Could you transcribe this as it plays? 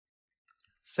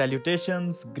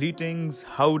Salutations, greetings,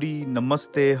 howdy,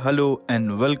 namaste, hello,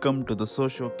 and welcome to the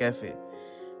Social Cafe.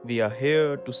 We are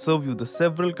here to serve you the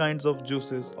several kinds of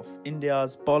juices of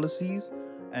India's policies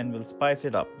and will spice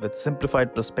it up with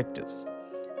simplified perspectives.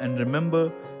 And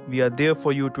remember, we are there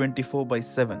for you 24 by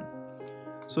 7.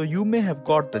 So you may have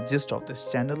got the gist of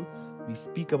this channel. We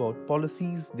speak about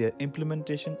policies, their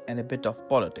implementation, and a bit of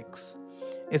politics.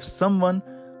 If someone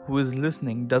who is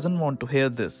listening doesn't want to hear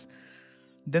this,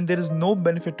 then there is no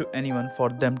benefit to anyone for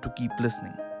them to keep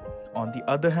listening. On the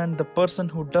other hand, the person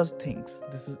who does thinks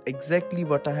this is exactly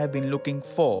what I have been looking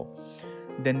for,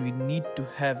 then we need to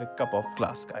have a cup of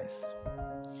glass, guys.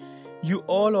 You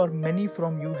all or many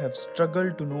from you have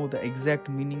struggled to know the exact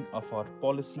meaning of our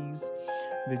policies,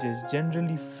 which is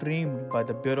generally framed by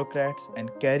the bureaucrats and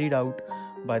carried out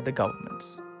by the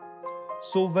governments.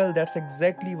 So well, that's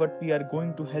exactly what we are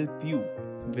going to help you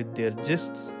with their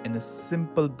gists in a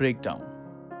simple breakdown.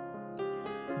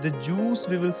 The juice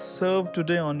we will serve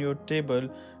today on your table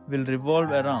will revolve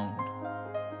around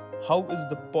how is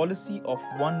the policy of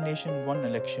one nation, one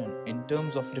election in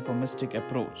terms of reformistic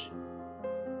approach.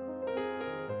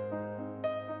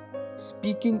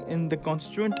 Speaking in the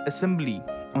Constituent Assembly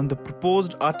on the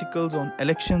proposed articles on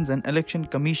elections and election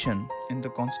commission in the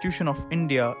Constitution of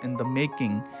India in the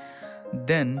making,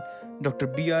 then Dr.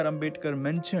 B.R. Ambedkar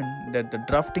mentioned that the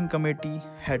drafting committee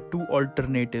had two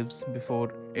alternatives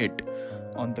before it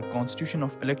on the Constitution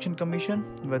of Election Commission,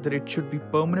 whether it should be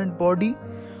permanent body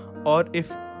or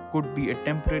if could be a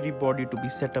temporary body to be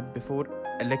set up before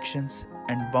elections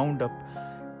and wound up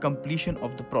completion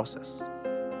of the process.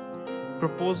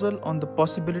 Proposal on the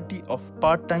possibility of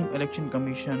part-time election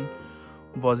commission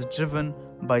was driven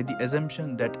by the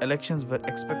assumption that elections were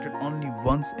expected only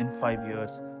once in 5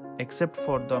 years, except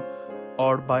for the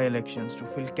odd by-elections to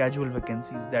fill casual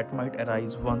vacancies that might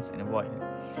arise once in a while,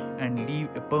 and leave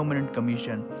a permanent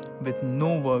commission with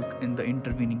no work in the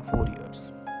intervening 4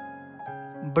 years.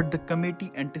 But the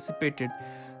committee anticipated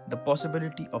the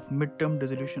possibility of midterm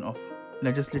dissolution of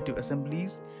legislative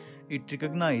assemblies. It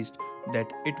recognized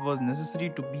that it was necessary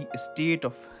to be a state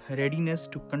of readiness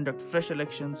to conduct fresh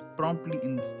elections promptly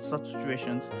in such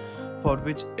situations for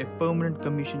which a permanent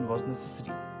commission was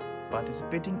necessary.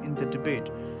 Participating in the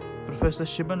debate, Professor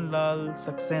Shiban Lal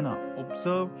Saxena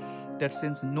observed that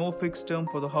since no fixed term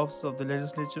for the houses of the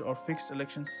legislature or fixed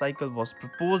election cycle was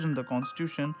proposed in the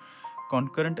constitution,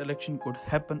 concurrent election could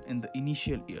happen in the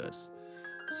initial years.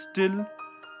 Still,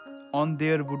 on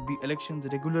there would be elections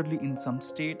regularly in some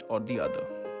state or the other.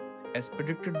 As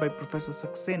predicted by Professor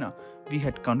Saxena, we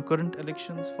had concurrent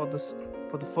elections for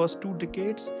the first 2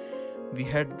 decades. We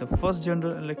had the first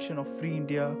general election of Free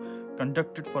India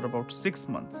conducted for about 6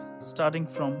 months, starting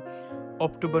from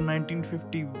October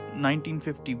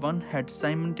 1951, had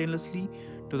simultaneously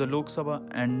to the Lok Sabha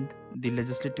and the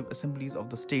legislative assemblies of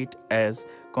the state as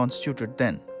constituted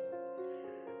then.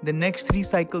 The next 3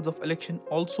 cycles of election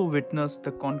also witnessed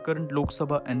the concurrent Lok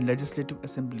Sabha and Legislative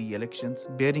Assembly elections,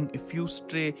 bearing a few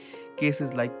stray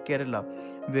cases like Kerala,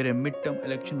 where a midterm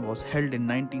election was held in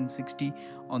 1960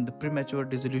 on the premature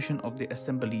dissolution of the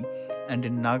assembly, and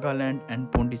in Nagaland and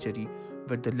Pondicherry,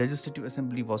 where the Legislative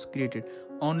Assembly was created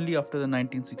only after the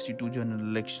 1962 general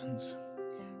elections.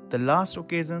 The last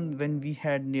occasion when we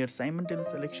had near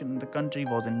simultaneous election in the country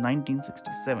was in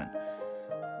 1967.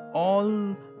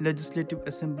 All legislative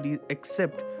assemblies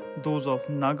except those of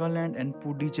Nagaland and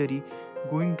Puducherry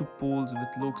going to polls with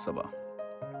Lok Sabha.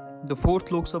 The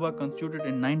 4th Lok Sabha constituted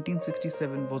in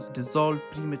 1967 was dissolved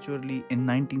prematurely in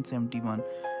 1971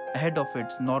 ahead of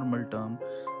its normal term,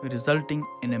 resulting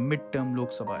in a mid-term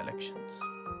Lok Sabha elections.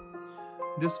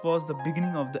 This was the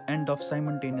beginning of the end of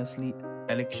simultaneously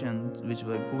elections which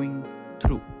were going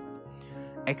through.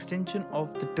 Extension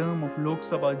of the term of Lok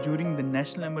Sabha during the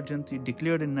national emergency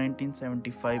declared in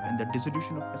 1975 and the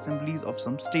dissolution of assemblies of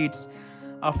some states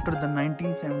after the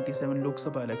 1977 Lok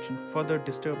Sabha election further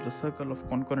disturbed the circle of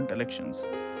concurrent elections.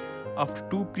 After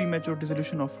 2 premature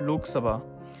dissolution of Lok Sabha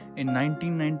in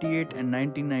 1998 and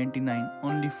 1999,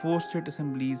 only 4 state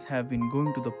assemblies have been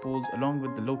going to the polls along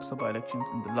with the Lok Sabha elections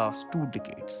in the last 2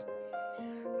 decades.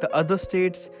 The other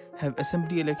states have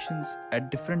assembly elections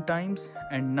at different times,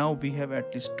 and now we have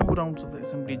at least 2 rounds of the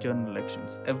assembly general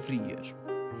elections every year.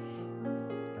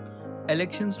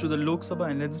 Elections to the Lok Sabha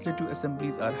and legislative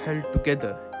assemblies are held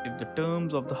together if the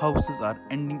terms of the houses are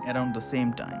ending around the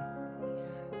same time.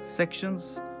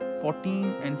 Sections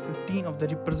 14 and 15 of the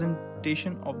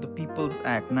Representation of the People's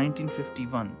Act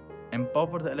 1951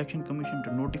 empower the Election Commission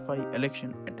to notify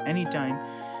election at any time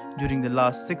during the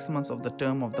last 6 months of the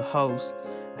term of the House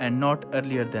and not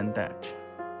earlier than that.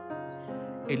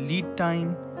 A lead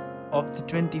time of the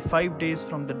 25 days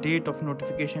from the date of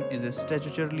notification is a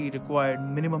statutorily required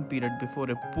minimum period before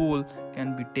a poll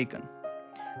can be taken.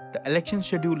 The election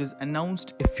schedule is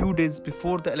announced a few days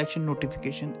before the election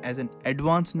notification as an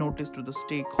advance notice to the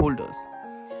stakeholders.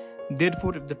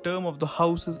 Therefore, if the term of the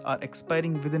houses are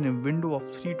expiring within a window of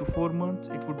 3 to 4 months,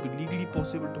 it would be legally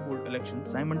possible to hold elections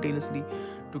simultaneously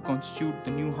to constitute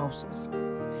the new houses.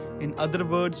 In other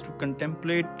words, to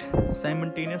contemplate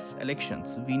simultaneous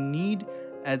elections, we need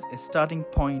as a starting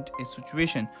point a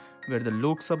situation where the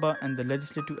Lok Sabha and the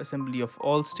Legislative Assembly of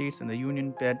all states and the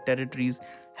Union territories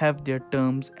have their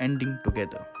terms ending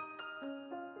together.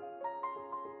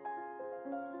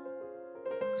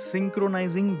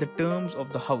 Synchronizing the terms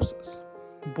of the houses.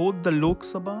 Both the Lok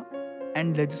Sabha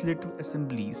and Legislative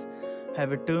Assemblies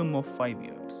have a term of 5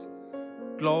 years.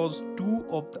 Clause 2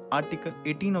 of the Article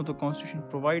 18 of the Constitution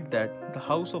provide that the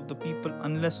House of the People,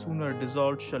 unless sooner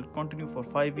dissolved, shall continue for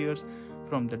 5 years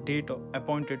from the date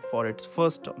appointed for its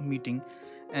first meeting,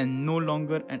 and no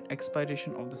longer an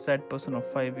expiration of the said person of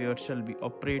 5 years shall be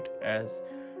operate as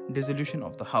dissolution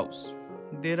of the House.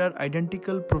 There are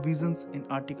identical provisions in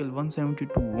Article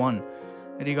 172(1)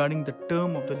 regarding the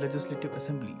term of the legislative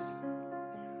assemblies.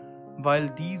 While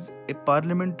these a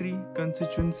parliamentary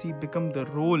constituency become the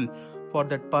role for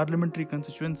that parliamentary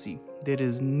constituency, there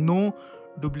is no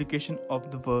duplication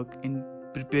of the work in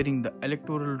preparing the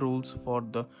electoral rolls for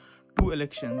the two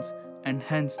elections, and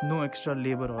hence no extra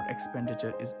labor or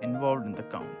expenditure is involved in the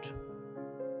count.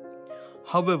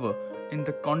 However, in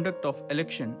the conduct of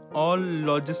election, all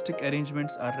logistic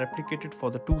arrangements are replicated for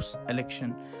the two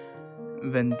election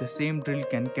when the same drill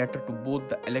can cater to both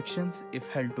the elections if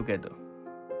held together.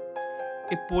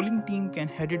 A polling team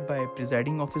headed by a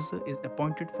presiding officer is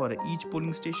appointed for each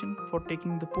polling station for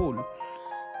taking the poll.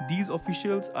 These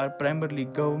officials are primarily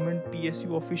government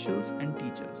PSU officials and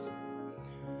teachers.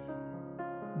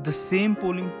 The same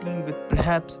polling team with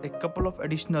perhaps a couple of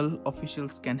additional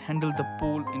officials can handle the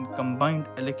poll in combined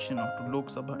election of the Lok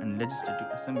Sabha and Legislative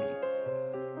Assembly.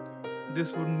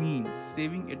 This would mean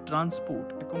saving a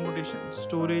transport, accommodation,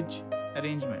 storage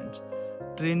arrangements,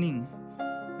 training,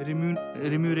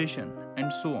 remuneration,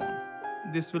 and so on.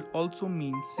 This will also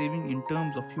mean saving in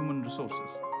terms of human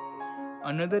resources.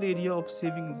 Another area of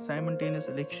saving in simultaneous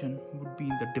election would be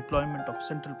in the deployment of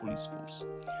central police force.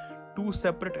 Two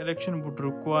separate elections would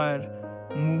require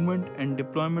movement and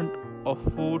deployment of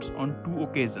force on two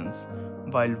occasions,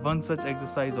 while one such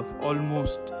exercise of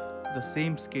almost the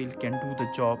same scale can do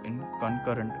the job in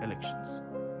concurrent elections.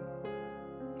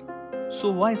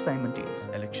 So why simultaneous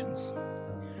elections?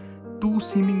 Two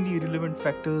seemingly irrelevant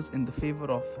factors in the favor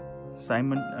of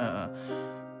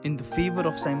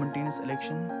simultaneous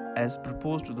election as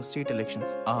proposed to the state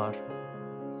elections are: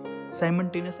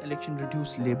 simultaneous election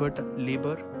reduce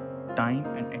labor, time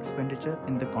and expenditure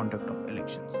in the conduct of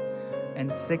elections,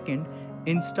 and second,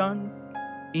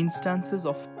 instances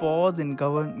of pause in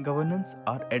governance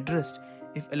are addressed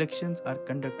if elections are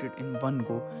conducted in one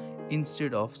go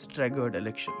instead of staggered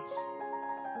elections.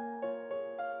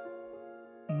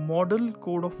 Model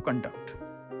Code of Conduct.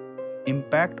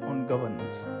 Impact on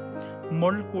governance.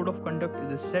 Model Code of Conduct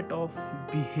is a set of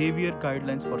behavior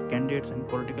guidelines for candidates and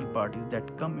political parties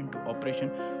that come into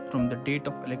operation from the date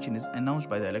of election is announced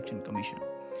by the Election Commission.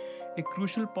 A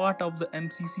crucial part of the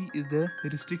MCC is the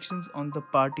restrictions on the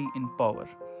party in power.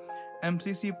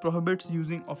 MCC prohibits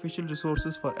using official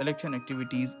resources for election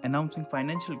activities, announcing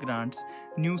financial grants,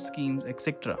 new schemes,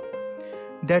 etc.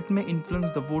 that may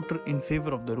influence the voter in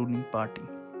favor of the ruling party.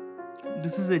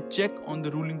 This is a check on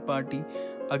the ruling party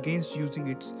against using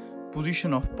its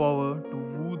position of power to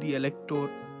woo the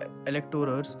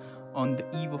electors on the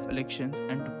eve of elections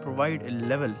and to provide a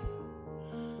level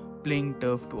playing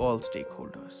turf to all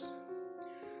stakeholders.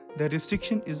 The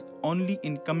restriction is only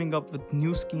in coming up with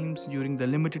new schemes during the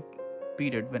limited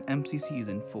period when MCC is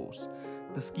in force.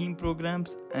 The scheme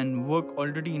programs and work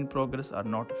already in progress are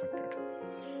not affected.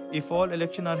 If all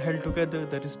elections are held together,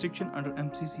 the restriction under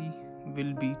MCC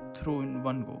will be thrown in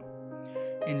one go.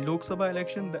 In Lok Sabha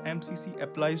election, the MCC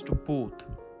applies to both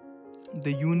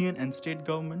the union and state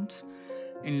governments.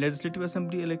 In Legislative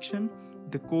Assembly election,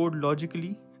 the code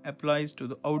logically applies to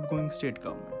the outgoing state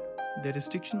government. The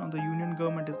restriction on the union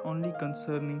government is only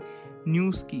concerning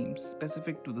new schemes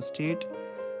specific to the state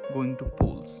going to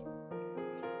polls.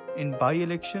 In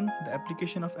by-election, the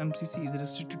application of MCC is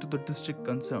restricted to the district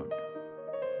concerned.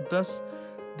 Thus,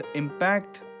 the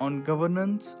impact on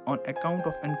governance on account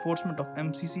of enforcement of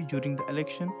MCC during the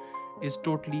election is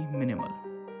totally minimal.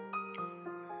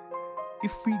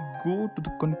 If we go to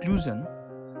the conclusion,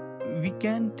 we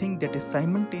can think that a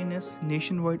simultaneous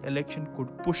nationwide election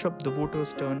could push up the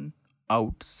voters' turnout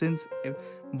out, since a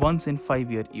once in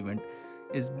 5 year event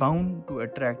is bound to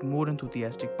attract more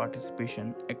enthusiastic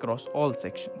participation across all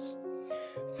sections.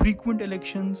 Frequent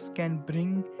elections can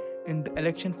bring in the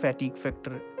election fatigue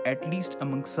factor, at least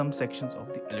among some sections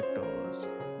of the electors.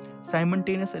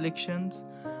 Simultaneous elections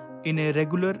in a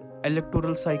regular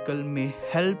electoral cycle may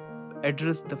help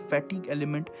address the fatigue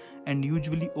element and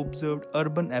usually observed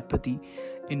urban apathy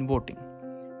in voting.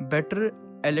 Better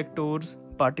electors'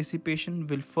 participation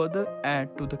will further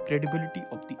add to the credibility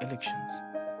of the elections.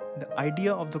 The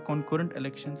idea of the concurrent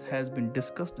elections has been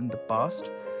discussed in the past.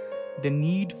 The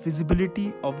need,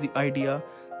 feasibility of the idea,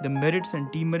 the merits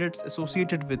and demerits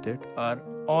associated with it are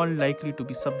all likely to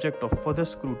be subject of further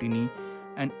scrutiny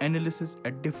and analysis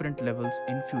at different levels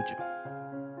in future.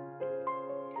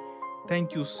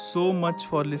 Thank you so much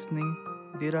for listening.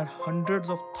 There are hundreds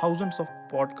of thousands of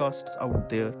podcasts out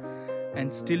there,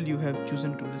 and still you have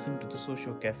chosen to listen to the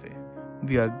Social Cafe.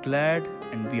 We are glad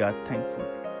and we are thankful.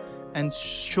 And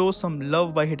show some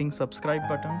love by hitting subscribe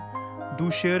button. Do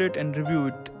share it and review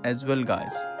it as well,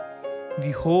 guys.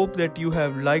 We hope that you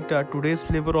have liked our today's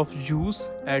flavor of juice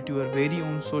at your very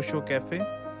own Social Cafe.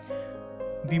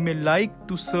 We may like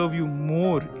to serve you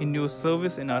more in your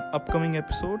service in our upcoming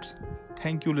episodes.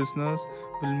 Thank you, listeners.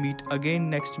 We'll meet again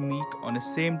next week on the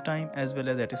same time as well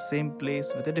as at the same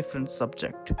place with a different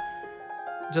subject.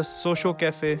 Just Social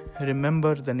Cafe,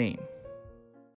 remember the name.